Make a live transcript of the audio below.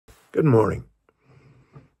Good morning.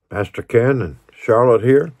 Pastor Ken and Charlotte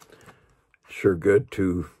here. Sure good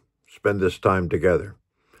to spend this time together.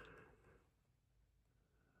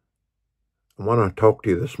 I want to talk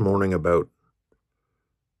to you this morning about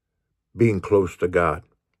being close to God.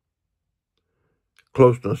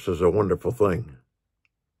 Closeness is a wonderful thing.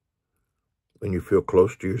 When you feel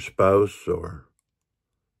close to your spouse or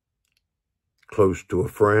close to a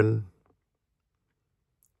friend,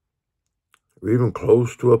 or even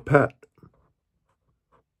close to a pet,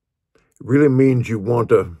 it really means you want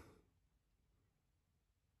to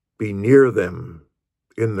be near them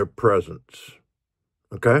in their presence.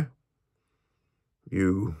 Okay?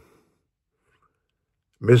 You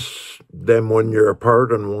miss them when you're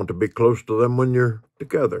apart and want to be close to them when you're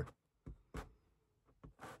together.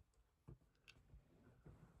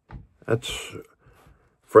 A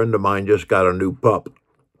friend of mine just got a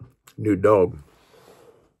new dog.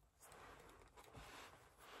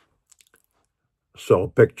 Saw a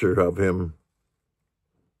picture of him,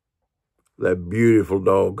 that beautiful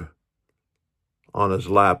dog, on his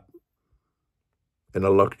lap in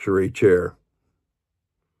a luxury chair.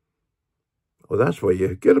 Well, that's why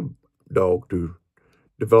you get a dog, to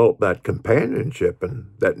develop that companionship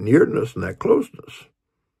and that nearness and that closeness.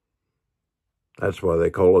 That's why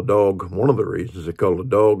they call a dog, one of the reasons they call a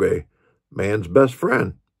dog a man's best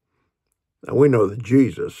friend. Now, we know that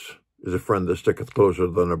Jesus is a friend that sticketh closer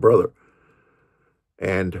than a brother.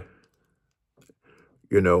 And,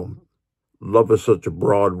 love is such a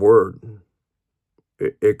broad word.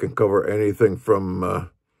 It can cover anything from,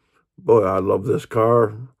 boy, I love this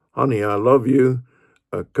car. Honey, I love you.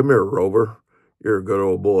 Come here, Rover. You're a good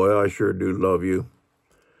old boy. I sure do love you.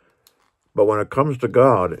 But when it comes to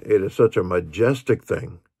God, it is such a majestic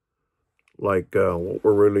thing. Like what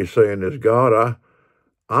we're really saying is, God,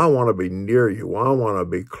 I want to be near you. I want to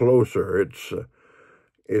be closer.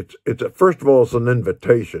 It's first of all, it's an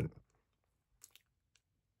invitation.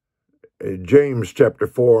 James chapter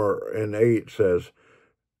 4:8 says,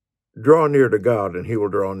 draw near to God and he will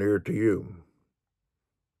draw near to you.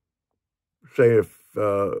 Say,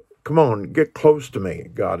 come on, get close to me,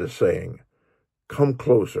 God is saying. Come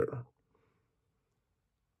closer.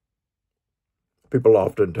 People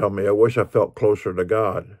often tell me, I wish I felt closer to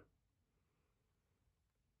God.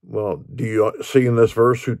 Well, do you see in this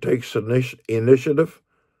verse who takes initiative?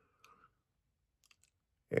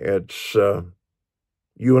 It's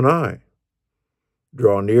you and I.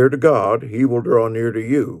 Draw near to God, he will draw near to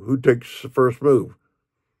you. Who takes the first move?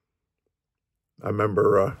 I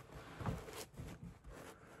remember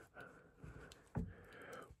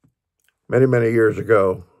many, many years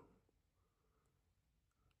ago,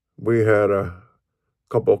 we had a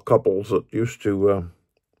couple of couples that used to,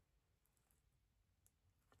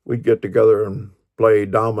 we'd get together and play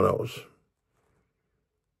dominoes.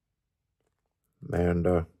 And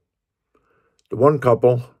the one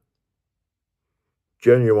couple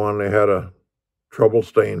genuinely had a trouble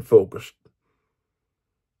staying focused.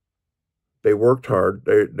 They worked hard.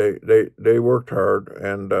 They worked hard,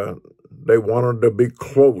 and they wanted to be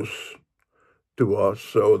close to us,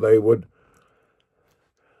 so they would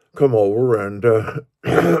come over and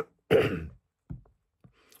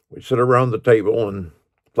we'd sit around the table and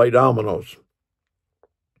play dominoes.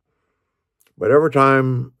 But every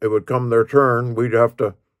time it would come their turn, we'd have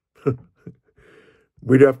to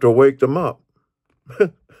wake them up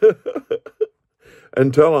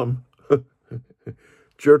and tell them,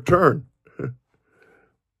 it's your turn.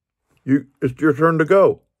 It's your turn to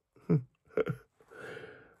go.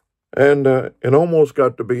 And it almost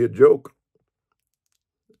got to be a joke.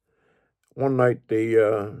 One night,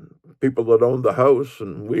 the people that owned the house,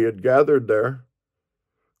 and we had gathered there,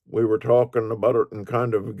 we were talking about it and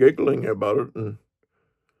kind of giggling about it, and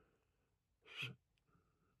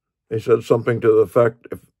they said something to the effect,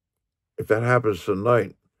 if that happens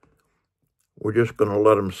tonight, we're just going to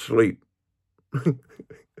let him sleep.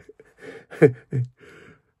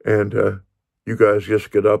 And you guys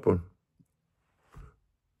just get up and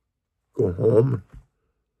go home,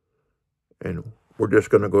 and we're just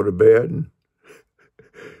going to go to bed and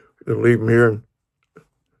leave him here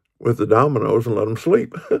with the dominoes and let him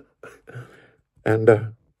sleep.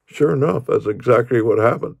 And sure enough, that's exactly what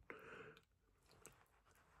happened.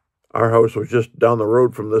 Our house was just down the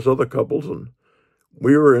road from this other couple's, and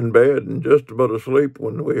we were in bed and just about asleep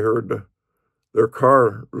when we heard their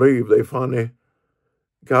car leave. They finally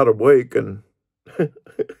got awake and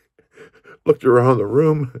looked around the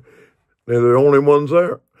room. They're the only ones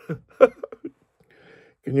there.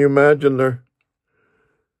 Can you imagine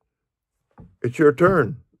it's your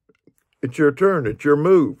turn. It's your turn. It's your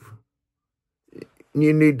move.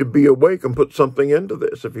 you need to be awake and put something into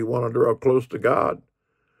this if you want to draw close to God.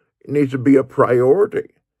 It needs to be a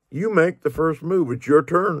priority. You make the first move. It's your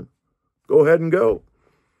turn. Go ahead and go.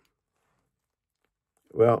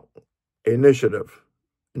 Well,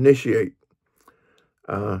 initiate.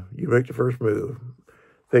 You make the first move.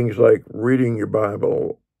 Things like reading your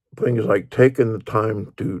Bible, things like taking the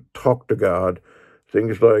time to talk to God,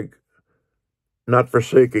 things like not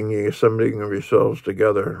forsaking the assembling of yourselves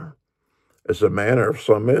together, as the manner of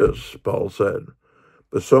some is, Paul said.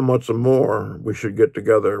 But so much more we should get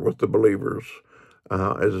together with the believers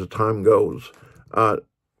as the time goes.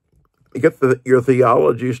 Get your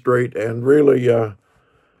theology straight and really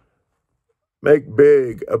make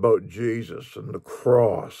big about Jesus and the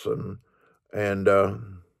cross and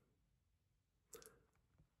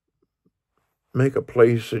make a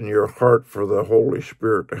place in your heart for the Holy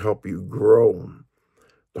Spirit to help you grow.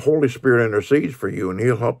 The Holy Spirit intercedes for you, and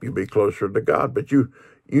He'll help you be closer to God. But you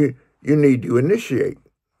need to initiate.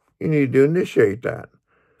 You need to initiate that.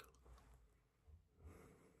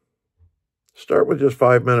 Start with just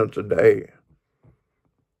 5 minutes a day.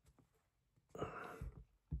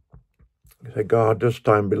 Say, God, this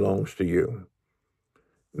time belongs to you.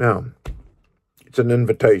 Now, it's an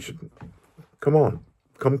invitation. Come on,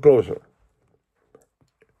 come closer.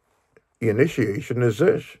 The initiation is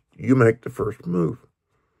this. You make the first move.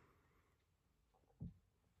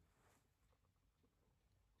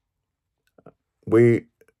 We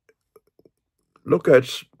look at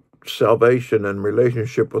salvation and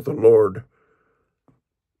relationship with the Lord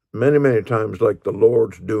many, many times like the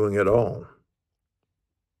Lord's doing it all.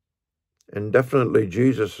 And definitely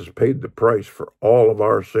Jesus has paid the price for all of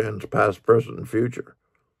our sins, past, present, and future.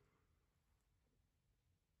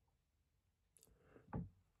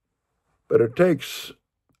 But it takes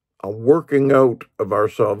a working out of our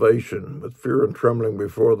salvation with fear and trembling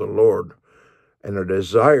before the Lord, and a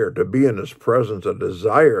desire to be in His presence, a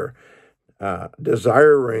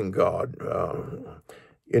desiring God.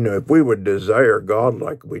 If we would desire God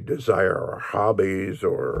like we desire our hobbies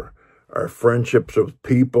or our friendships with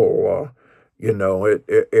people,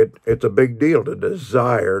 it's a big deal to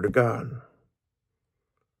desire to God.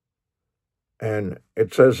 And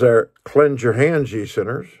it says there, cleanse your hands, ye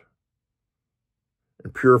sinners,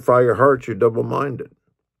 and purify your hearts, you double-minded.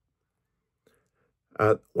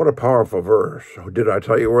 What a powerful verse. Did I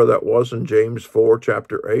tell you where that was in James 4,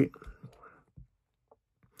 chapter 8?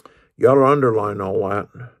 You ought to underline all that.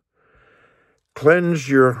 Cleanse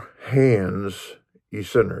your hands, ye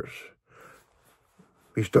sinners.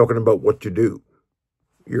 He's talking about what you do.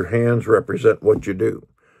 Your hands represent what you do.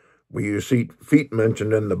 When you see feet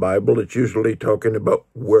mentioned in the Bible, it's usually talking about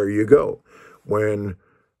where you go. When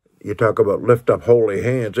you talk about lift up holy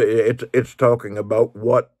hands, it's talking about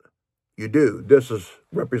what you do. This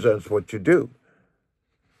represents what you do.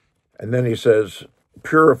 And then he says,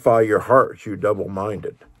 purify your hearts, you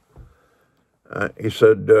double-minded. He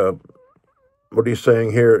said, what he's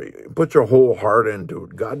saying here, put your whole heart into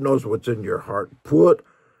it. God knows what's in your heart.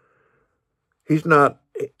 He's not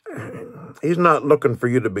looking for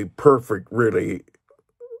you to be perfect, really.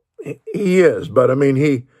 He is, but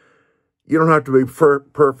you don't have to be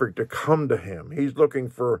perfect to come to Him. He's looking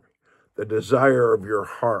for the desire of your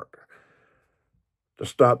heart to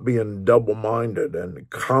stop being double-minded and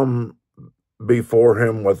come before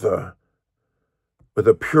Him with a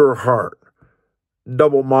pure heart.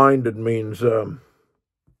 Double-minded means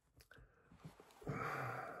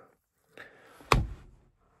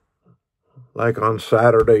like on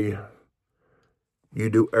Saturday, you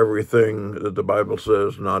do everything that the Bible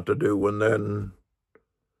says not to do, and then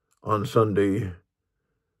on Sunday,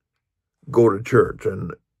 go to church.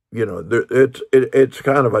 And, it's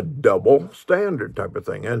kind of a double standard type of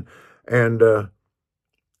thing. And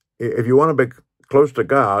if you want to be close to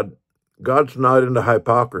God, God's not into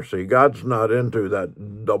hypocrisy. God's not into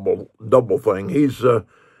that double thing.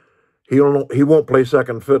 He won't play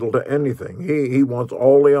second fiddle to anything. He wants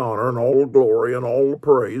all the honor and all the glory and all the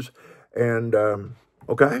praise. And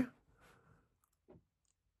okay,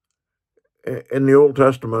 in the Old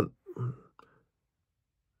Testament,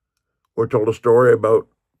 we're told a story about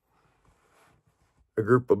a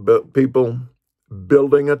group of people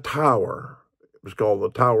building a tower. It was called the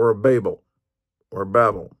Tower of Babel or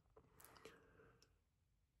Babel.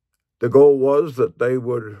 The goal was that they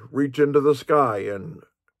would reach into the sky and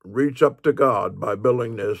reach up to God by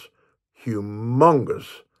building this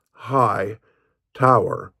humongous high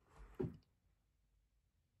tower.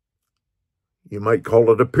 You might call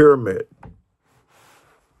it a pyramid.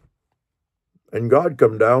 And God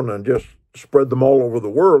come down and just spread them all over the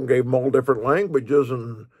world and gave them all different languages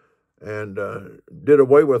and and did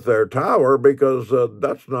away with their tower because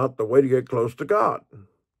that's not the way to get close to God.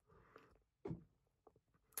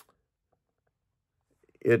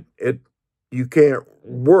 You can't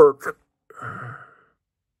work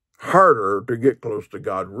harder to get close to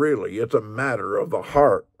God, really. It's a matter of the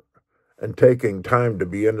heart and taking time to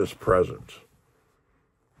be in His presence.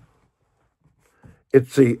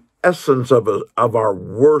 It's the essence of our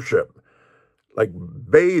worship, like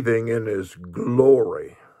bathing in His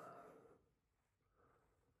glory.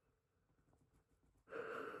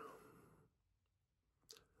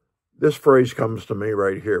 This phrase comes to me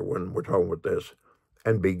right here when we're talking about this.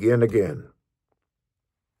 And begin again.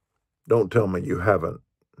 Don't tell me you haven't.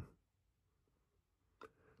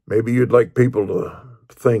 Maybe you'd like people to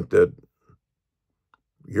think that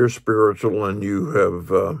you're spiritual and you have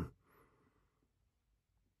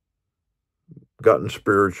gotten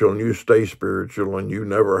spiritual and you stay spiritual and you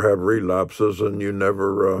never have relapses and you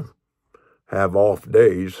never have off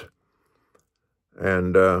days.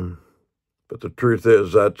 And but the truth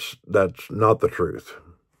is that's not the truth.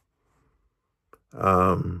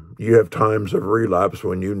 You have times of relapse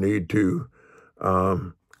when you need to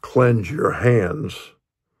cleanse your hands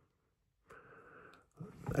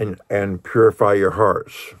and purify your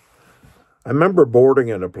hearts. I remember boarding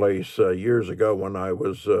in a place years ago when I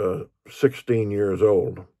was 16 years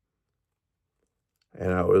old.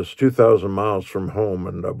 And I was 2,000 miles from home,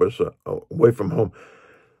 and I was away from home.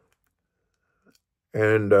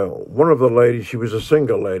 And one of the ladies, she was a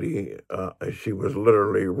single lady. She was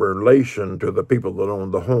literally relation to the people that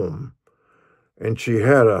owned the home. And she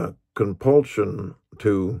had a compulsion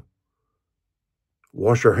to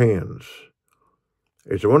wash her hands.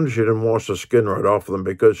 It's a wonder she didn't wash the skin right off of them,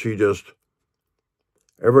 because she just,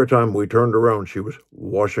 every time we turned around, she was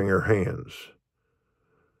washing her hands,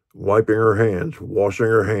 wiping her hands, washing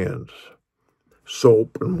her hands,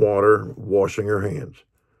 soap and water, washing her hands.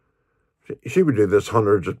 She would do this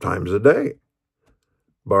hundreds of times a day.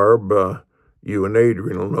 Barb, you and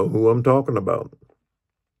Adrian will know who I'm talking about.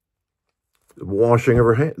 The washing of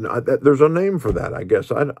her hands. There's a name for that, I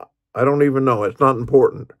guess. I don't even know. It's not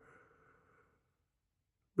important.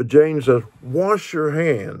 But Jane says, wash your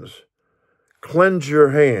hands. Cleanse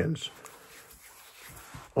your hands.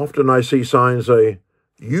 Often I see signs say,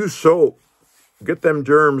 use soap. Get them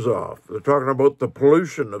germs off. They're talking about the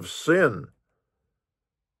pollution of sin.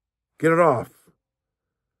 Get it off.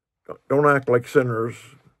 Don't act like sinners.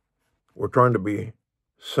 We're trying to be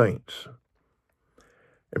saints.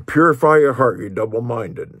 And purify your heart, you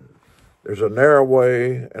double-minded. There's a narrow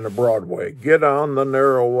way and a broad way. Get on the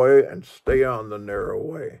narrow way and stay on the narrow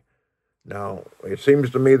way. Now, it seems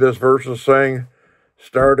to me this verse is saying,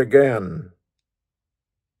 start again.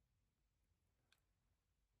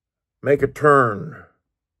 Make a turn.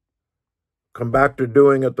 Come back to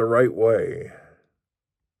doing it the right way.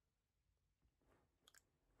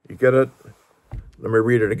 You get it? Let me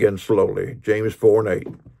read it again slowly. James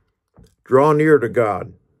 4:8. Draw near to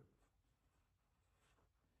God.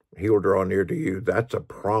 He will draw near to you. That's a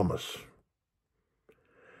promise.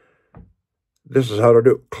 This is how to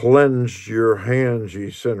do it. Cleanse your hands,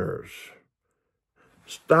 ye sinners.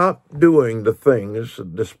 Stop doing the things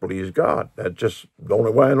that displease God. That's just the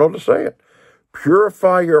only way I know to say it.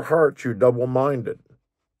 Purify your hearts, you double-minded.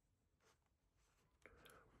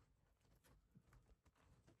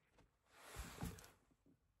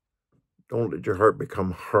 Don't let your heart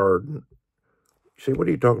become hard. See, what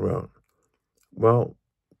are you talking about? Well,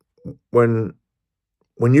 when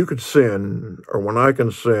you could sin, or when I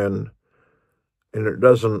can sin, and it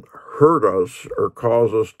doesn't hurt us or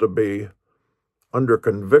cause us to be under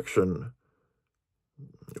conviction,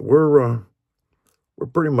 we're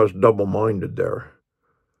pretty much double-minded there.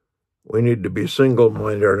 We need to be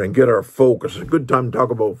single-minded and get our focus. It's a good time to talk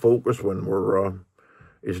about focus when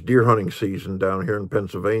it's deer hunting season down here in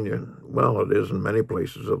Pennsylvania. Well, it is in many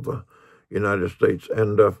places of the United States.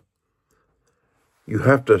 And you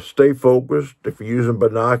have to stay focused. If you're using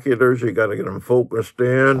binoculars, you got to get them focused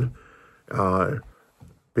in.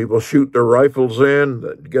 People shoot their rifles in,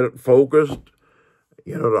 get it focused,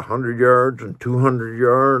 to 100 yards and 200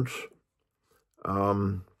 yards.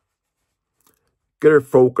 Get our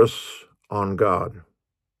focus on God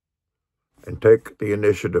and take the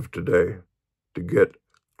initiative today to get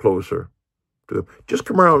closer to Him. Just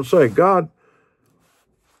come around and say, God,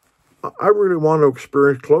 I really want to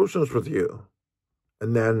experience closeness with you.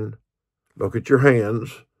 And then look at your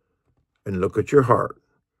hands and look at your heart.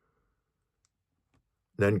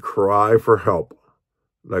 Then cry for help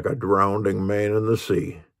like a drowning man in the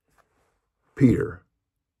sea. Peter,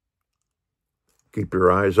 keep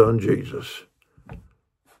your eyes on Jesus.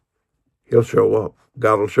 He'll show up.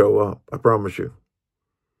 God will show up. I promise you.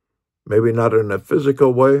 Maybe not in a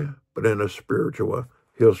physical way, but in a spiritual way.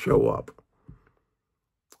 He'll show up.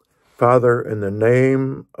 Father, in the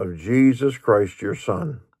name of Jesus Christ, your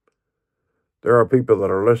Son, there are people that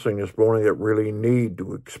are listening this morning that really need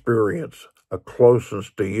to experience a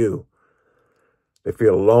closeness to you. They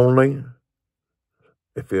feel lonely.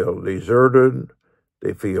 They feel deserted.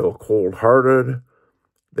 They feel cold-hearted.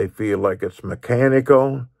 They feel like it's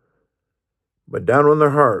mechanical. But down in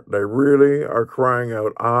their heart, they really are crying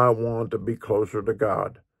out, I want to be closer to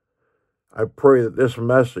God. I pray that this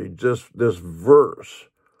message, this verse,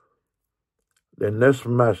 in this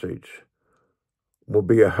message will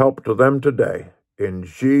be a help to them today. In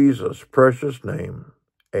Jesus' precious name,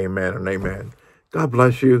 amen and amen. God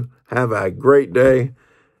bless you. Have a great day.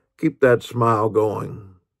 Keep that smile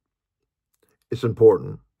going. It's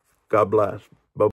important. God bless.